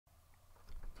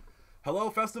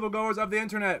Hello festival goers of the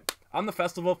internet! I'm the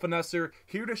Festival Finesser,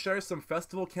 here to share some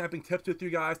festival camping tips with you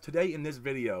guys today in this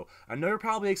video. I know you're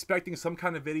probably expecting some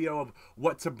kind of video of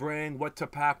what to bring, what to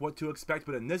pack, what to expect,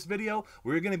 but in this video,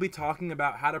 we're going to be talking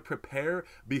about how to prepare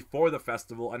before the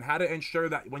festival and how to ensure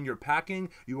that when you're packing,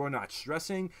 you are not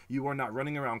stressing, you are not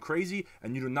running around crazy,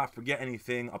 and you do not forget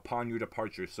anything upon your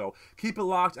departure. So keep it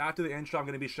locked. After the intro, I'm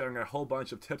going to be sharing a whole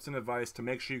bunch of tips and advice to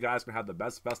make sure you guys can have the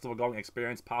best festival going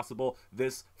experience possible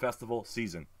this festival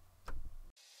season.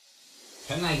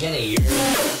 Can I get a year?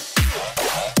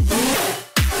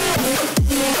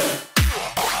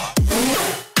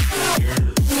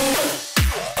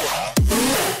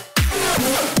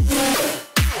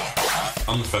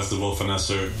 I'm the Festival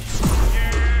Finesser.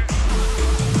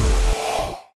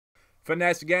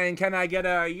 Finesse gang, can I get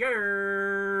a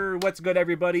year? What's good,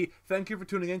 everybody? Thank you for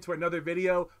tuning in to another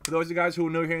video. For those of you guys who are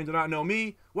new here and do not know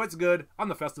me, what's good? I'm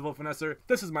the Festival Finesser.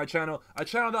 This is my channel, a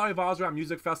channel that revolves around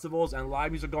music festivals and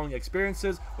live music going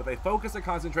experiences with a focus and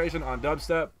concentration on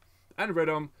dubstep and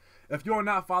rhythm. If you are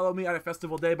not following me at a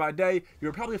festival day by day,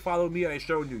 you'll probably follow me at a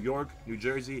show in New York, New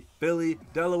Jersey, Philly,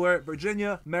 Delaware,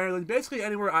 Virginia, Maryland, basically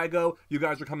anywhere I go, you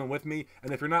guys are coming with me.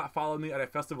 And if you're not following me at a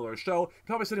festival or a show, you're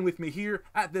probably sitting with me here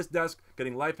at this desk,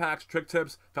 getting life hacks, trick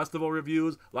tips, festival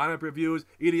reviews, lineup reviews,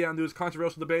 EDM news,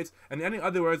 controversial debates, and any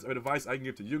other words of advice I can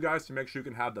give to you guys to make sure you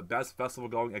can have the best festival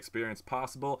going experience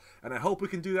possible. And I hope we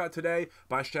can do that today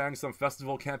by sharing some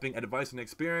festival camping advice and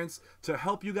experience to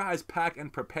help you guys pack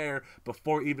and prepare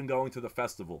before even going to the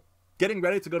festival. Getting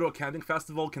ready to go to a camping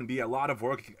festival can be a lot of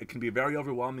work. It can be very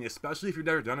overwhelming, especially if you've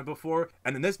never done it before.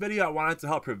 And in this video, I wanted to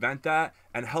help prevent that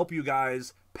and help you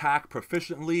guys pack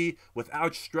proficiently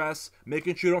without stress,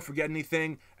 making sure you don't forget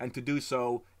anything, and to do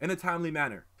so in a timely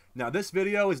manner. Now, this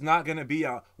video is not going to be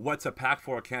a what to pack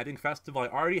for a camping festival. I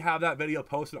already have that video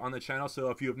posted on the channel, so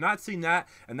if you have not seen that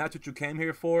and that's what you came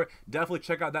here for, definitely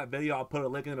check out that video. I'll put a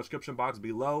link in the description box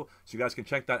below so you guys can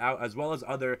check that out, as well as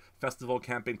other festival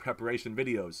camping preparation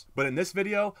videos. But in this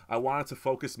video, I wanted to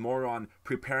focus more on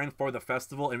preparing for the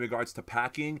festival in regards to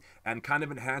packing and kind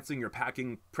of enhancing your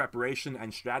packing preparation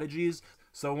and strategies.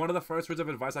 So one of the first words of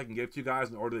advice I can give to you guys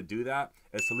in order to do that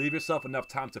is to leave yourself enough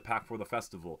time to pack for the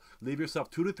festival. Leave yourself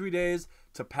 2 to 3 days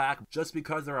to pack, just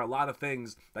because there are a lot of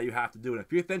things that you have to do. And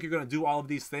if you think you're going to do all of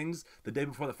these things the day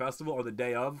before the festival or the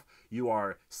day of, you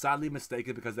are sadly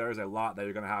mistaken, because there is a lot that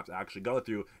you're going to have to actually go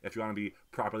through if you want to be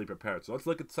properly prepared. So let's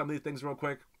look at some of these things real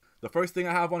quick. The first thing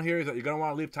I have on here is that you're going to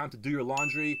want to leave time to do your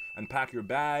laundry and pack your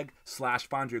bag /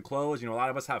 find your clothes. You know, a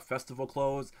lot of us have festival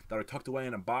clothes that are tucked away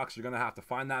in a box. You're going to have to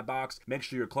find that box, make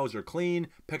sure your clothes are clean,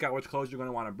 pick out which clothes you're going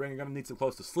to want to bring. You're going to need some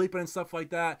clothes to sleep in and stuff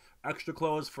like that, extra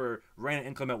clothes for rain and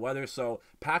inclement weather. So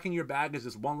packing your bag is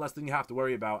just one less thing you have to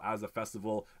worry about as the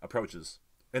festival approaches.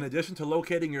 In addition to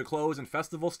locating your clothes and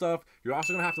festival stuff, you're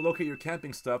also going to have to locate your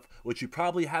camping stuff, which you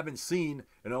probably haven't seen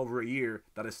in over a year,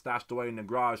 that is stashed away in the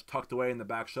garage, tucked away in the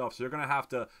back shelf. So you're going to have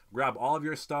to grab all of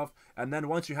your stuff, and then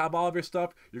once you have all of your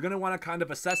stuff, you're going to want to kind of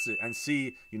assess it and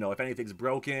see, you know, if anything's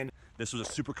broken. This was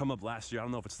a super come up last year. I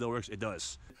don't know if it still works. It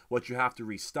does. What you have to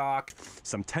restock.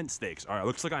 Some tent stakes. All right,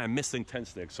 looks like I am missing tent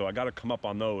stakes, so I got to come up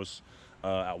on those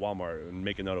at Walmart and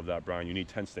make a note of that, Brian. You need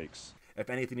tent stakes. If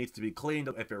anything needs to be cleaned,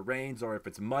 if it rains or if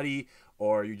it's muddy,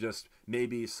 or you just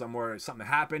maybe somewhere something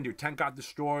happened, your tent got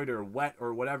destroyed or wet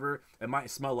or whatever, it might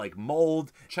smell like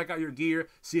mold. Check out your gear,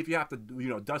 see if you have to, you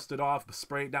know, dust it off,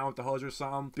 spray it down with the hose or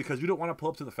something, because you don't want to pull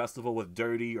up to the festival with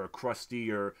dirty or crusty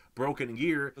or broken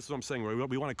gear. That's what I'm saying.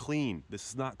 We want to clean. This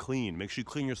is not clean. Make sure you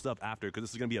clean your stuff after, because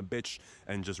this is going to be a bitch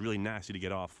and just really nasty to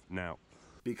get off now.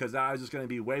 Because that is just going to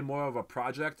be way more of a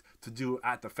project to do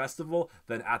at the festival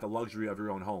than at the luxury of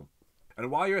your own home. And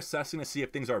while you're assessing to see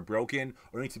if things are broken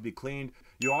or need to be cleaned,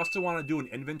 you also want to do an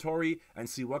inventory and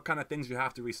see what kind of things you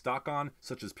have to restock on,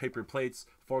 such as paper plates,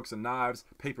 forks and knives,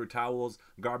 paper towels,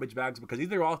 garbage bags, because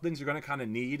these are all things you're going to kind of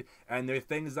need, and they're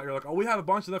things that you're like, oh, we have a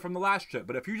bunch of them from the last trip.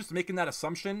 But if you're just making that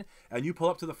assumption and you pull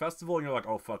up to the festival and you're like,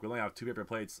 oh fuck, we only have 2 paper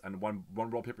plates and one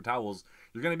roll of paper towels,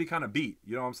 you're going to be kind of beat,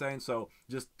 you know what I'm saying? So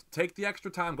just take the extra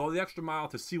time, go the extra mile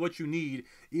to see what you need.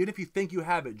 Even if you think you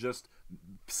have it, just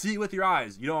see it with your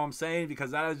eyes, you know what I'm saying?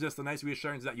 Because that is just a nice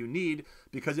reassurance that you need,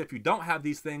 because if you don't have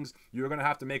these things, you're going to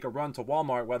have to make a run to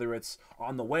Walmart, whether it's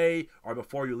on the way or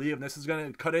before you leave, and this is going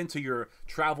to cut into your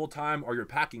travel time or your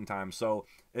packing time. So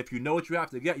if you know what you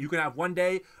have to get, you can have one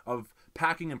day of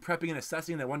packing and prepping and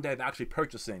assessing, and then one day of actually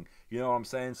purchasing, you know what I'm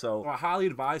saying? So I highly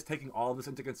advise taking all of this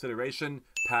into consideration: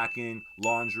 packing,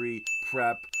 laundry,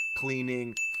 prep,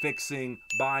 cleaning, fixing,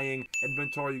 buying,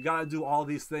 inventory. You gotta do all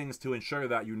these things to ensure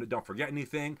that you don't forget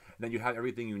anything, and then you have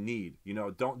everything you need. You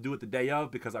know, don't do it the day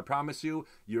of, because I promise you,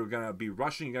 you're gonna be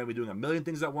rushing, you're gonna be doing a million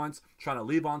things at once, trying to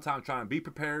leave on time, trying to be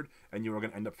prepared, and you are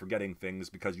gonna end up forgetting things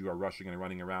because you are rushing and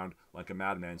running around like a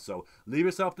madman. So leave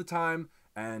yourself the time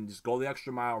and just go the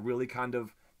extra mile, really kind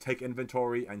of take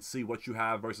inventory and see what you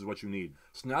have versus what you need.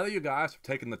 So now that you guys have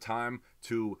taken the time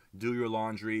to do your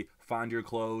laundry, find your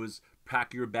clothes,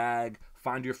 pack your bag,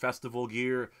 find your festival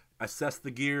gear, assess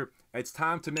the gear, it's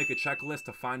time to make a checklist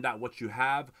to find out what you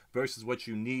have versus what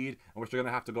you need and what you're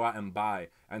going to have to go out and buy.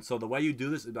 And so the way you do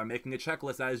this is by making a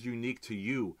checklist that is unique to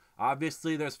you.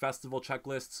 Obviously, there's festival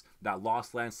checklists that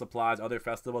Lost Land supplies, other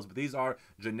festivals, but these are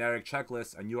generic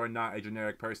checklists, and you are not a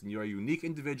generic person. You are a unique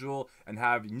individual and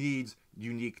have needs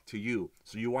unique to you.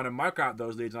 So you want to mark out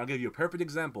those needs, and I'll give you a perfect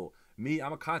example. Me,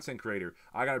 I'm a content creator.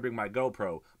 I gotta bring my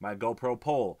GoPro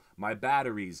pole, my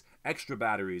batteries, extra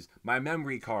batteries, my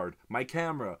memory card, my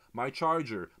camera, my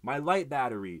charger, my light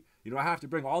battery. You know, I have to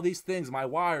bring all these things, my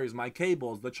wires, my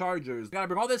cables, the chargers. I gotta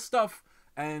bring all this stuff,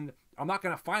 and I'm not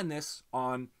gonna find this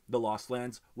on the Lost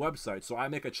Lands website. So I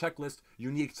make a checklist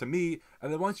unique to me,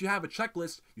 and then once you have a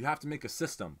checklist, you have to make a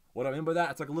system. What I mean by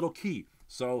that, it's like a little key.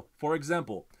 So, for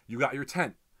example, you got your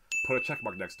tent, put a check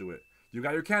mark next to it. You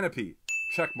got your canopy,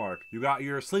 check mark. You got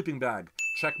your sleeping bag,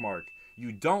 check mark.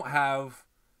 You don't have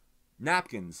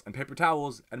napkins and paper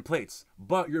towels and plates,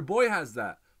 but your boy has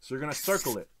that, so you're gonna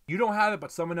circle it. You don't have it,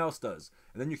 but someone else does.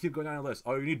 And then you keep going down the list.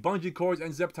 Oh, you need bungee cords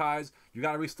and zip ties. You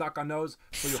gotta restock on those,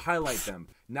 so you highlight them.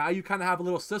 Now you kind of have a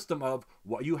little system of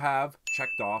what you have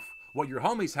checked off, what your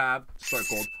homies have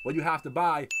circled, what you have to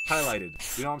buy highlighted.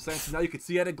 You know what I'm saying? So now you can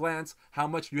see at a glance how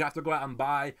much you have to go out and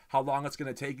buy, how long it's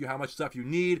going to take you, how much stuff you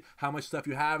need, how much stuff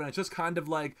you have, and it's just kind of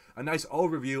like a nice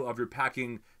overview of your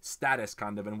packing status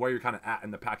kind of and where you're kind of at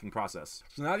in the packing process.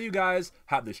 So now that you guys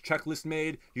have this checklist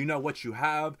made, you know what you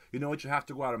have, you know what you have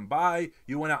to go out and buy,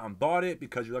 you went out and bought it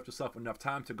because you left yourself enough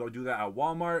time to go do that at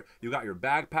Walmart, you got your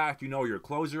bag packed, you know where your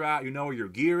clothes are at, you know where your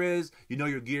gear is, you know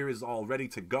your gear is all ready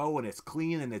to go and it's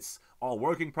clean and it's all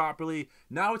working properly.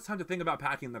 Now it's time to think about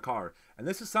packing the car. And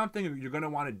this is something you're going to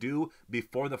want to do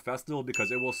before the festival because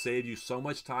it will save you so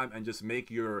much time and just make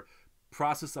your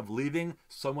process of leaving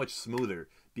so much smoother.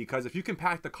 Because if you can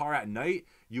pack the car at night,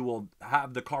 you will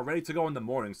have the car ready to go in the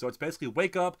morning. So it's basically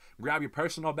wake up, grab your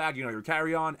personal bag, you know, your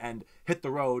carry-on, and hit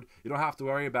the road. You don't have to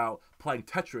worry about playing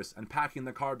Tetris and packing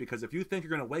the car, because if you think you're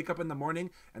going to wake up in the morning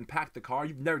and pack the car,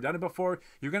 you've never done it before,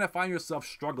 you're going to find yourself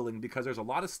struggling because there's a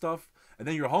lot of stuff, and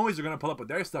then your homies are going to pull up with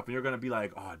their stuff, and you're going to be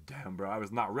like, oh, damn, bro, I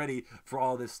was not ready for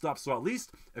all this stuff. So at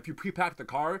least if you pre-pack the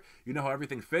car, you know how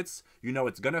everything fits, you know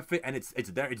it's going to fit, and it's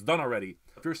there, it's done already.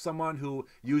 If you're someone who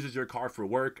uses your car for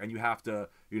work and you have to,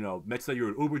 you know, let's say you're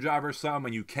an Uber driver or something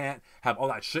and you can't have all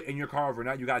that shit in your car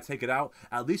overnight, you got to take it out,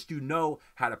 at least you know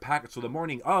how to pack it. So the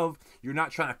morning of, you're not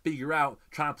trying to figure out,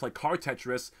 trying to play car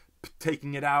Tetris,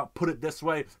 taking it out, put it this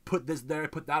way, put this there,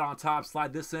 put that on top,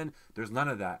 slide this in. There's none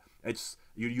of that. It's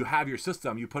you have your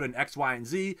system. You put in X, Y, and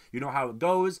Z. You know how it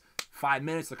goes. 5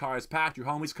 minutes, the car is packed. Your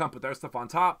homies come, put their stuff on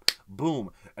top.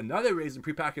 Boom. Another reason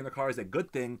pre-packing the car is a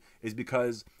good thing is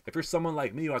because if you're someone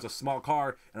like me who has a small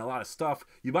car and a lot of stuff,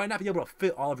 you might not be able to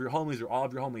fit all of your homies or all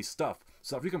of your homies' stuff.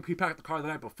 So if you can pre-pack the car the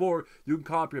night before, you can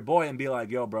call up your boy and be like,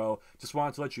 yo, bro, just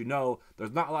wanted to let you know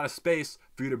there's not a lot of space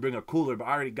for you to bring a cooler, but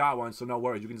I already got one, so no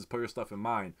worries. You can just put your stuff in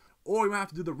mine. Or you might have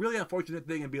to do the really unfortunate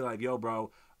thing and be like, yo,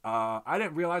 bro, I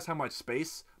didn't realize how much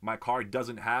space my car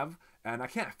doesn't have, and I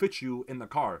can't fit you in the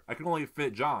car. I can only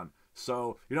fit John.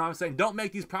 So, you know what I'm saying? Don't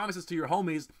make these promises to your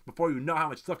homies before you know how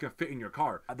much stuff can fit in your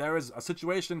car. There was a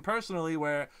situation personally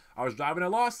where I was driving to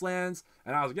Lost Lands,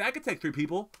 and I was like, yeah, I could take 3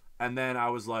 people. And then I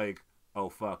was like, oh,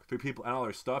 fuck, 3 people and all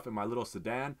their stuff in my little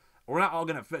sedan. We're not all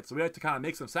going to fit, so we have to kind of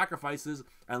make some sacrifices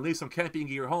and leave some camping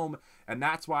gear home, and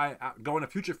that's why going to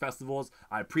future festivals,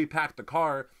 I pre-packed the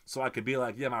car so I could be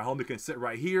like, yeah, my homie can sit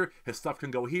right here, his stuff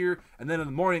can go here, and then in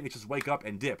the morning, it's just wake up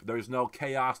and dip. There's no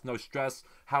chaos, no stress.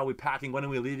 How are we packing? When are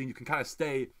we leaving? You can kind of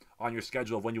stay on your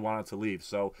schedule of when you want it to leave.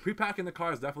 So pre-packing the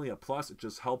car is definitely a plus. It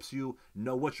just helps you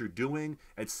know what you're doing.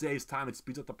 It saves time. It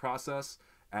speeds up the process.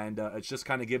 And it just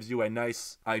kind of gives you a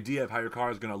nice idea of how your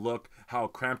car is going to look, how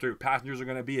cramped your passengers are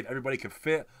going to be, if everybody can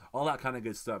fit, all that kind of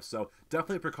good stuff. So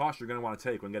definitely a precaution you're going to want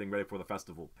to take when getting ready for the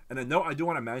festival. And a note I do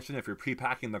want to mention, if you're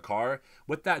pre-packing the car,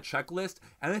 with that checklist,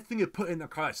 anything you put in the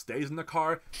car that stays in the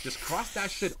car, just cross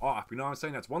that shit off. You know what I'm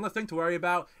saying? That's one less thing to worry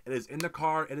about. It is in the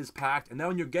car. It is packed. And then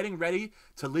when you're getting ready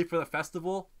to leave for the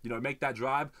festival, you know, make that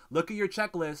drive, look at your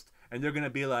checklist and you're gonna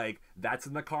be like, that's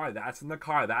in the car, that's in the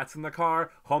car, that's in the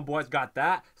car, homeboy's got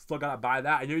that, still gotta buy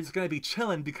that, and you're just gonna be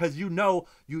chilling because you know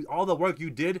all the work you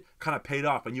did kind of paid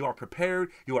off, and you are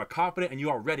prepared, you are confident, and you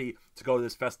are ready to go to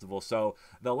this festival. So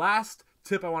the last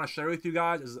tip I want to share with you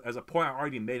guys is a point I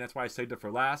already made, that's why I saved it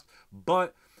for last,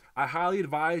 but I highly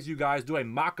advise you guys do a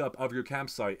mock-up of your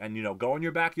campsite, and go in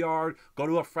your backyard, go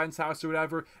to a friend's house or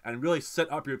whatever, and really set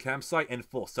up your campsite in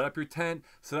full. Set up your tent,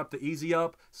 set up the easy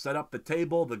up, set up the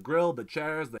table, the grill, the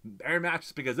chairs, the air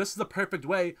mattress, because this is the perfect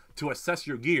way to assess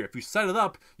your gear. If you set it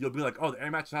up, you'll be like, oh, the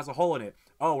air mattress has a hole in it.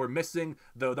 Oh, we're missing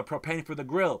the propane for the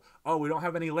grill. Oh, we don't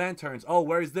have any lanterns. Oh,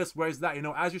 where's this? Where's that?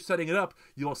 As you're setting it up,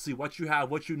 you'll see what you have,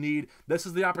 what you need. This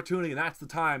is the opportunity, and that's the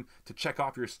time to check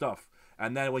off your stuff.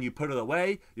 And then when you put it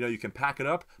away, you can pack it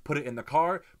up, put it in the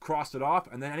car, cross it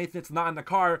off, and then anything that's not in the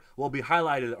car will be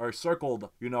highlighted or circled,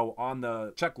 on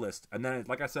the checklist. And then,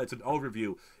 like I said, it's an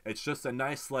overview. It's just a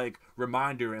nice,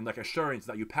 reminder and, assurance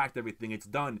that you packed everything. It's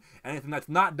done. Anything that's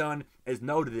not done is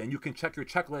noted, and you can check your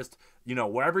checklist,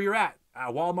 wherever you're at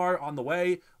Walmart, on the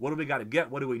way. What do we got to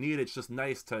get? What do we need? It's just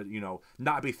nice to,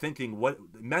 not be thinking what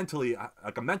mentally,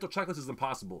 a mental checklist is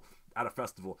impossible at a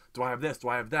festival. Do I have this? Do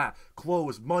I have that?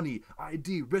 Clothes, money,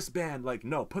 ID, wristband.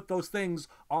 No, put those things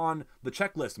on the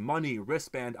checklist. Money,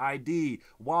 wristband, ID,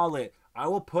 wallet. I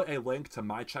will put a link to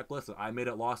my checklist that I made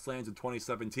at Lost Lands in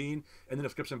 2017 in the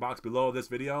description box below this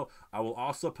video. I will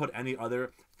also put any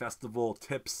other festival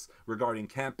tips regarding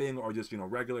camping or just,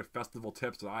 regular festival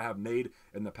tips that I have made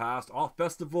in the past. All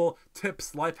festival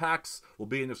tips, life hacks will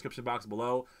be in the description box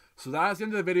below. So that's the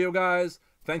end of the video, guys.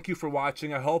 Thank you for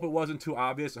watching. I hope it wasn't too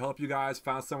obvious. I hope you guys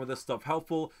found some of this stuff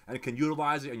helpful and can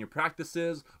utilize it in your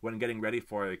practices when getting ready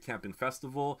for a camping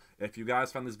festival. If you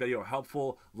guys found this video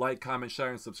helpful, like, comment, share,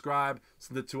 and subscribe.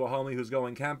 Send it to a homie who's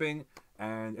going camping.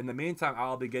 And in the meantime,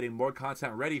 I'll be getting more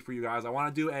content ready for you guys. I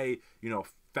want to do a,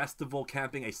 festival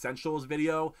camping essentials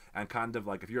video, and kind of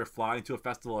if you're flying to a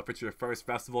festival, if it's your first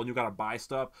festival and you got to buy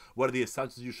stuff, what are the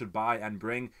essentials you should buy and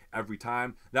bring every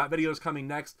time. That video is coming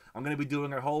next. I'm going to be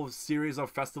doing a whole series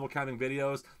of festival camping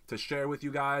videos to share with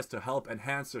you guys to help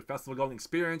enhance your festival going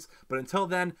experience. But until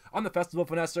then, I'm the Festival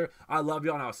Finesser. I love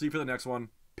y'all, and I'll see you for the next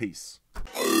one. Peace.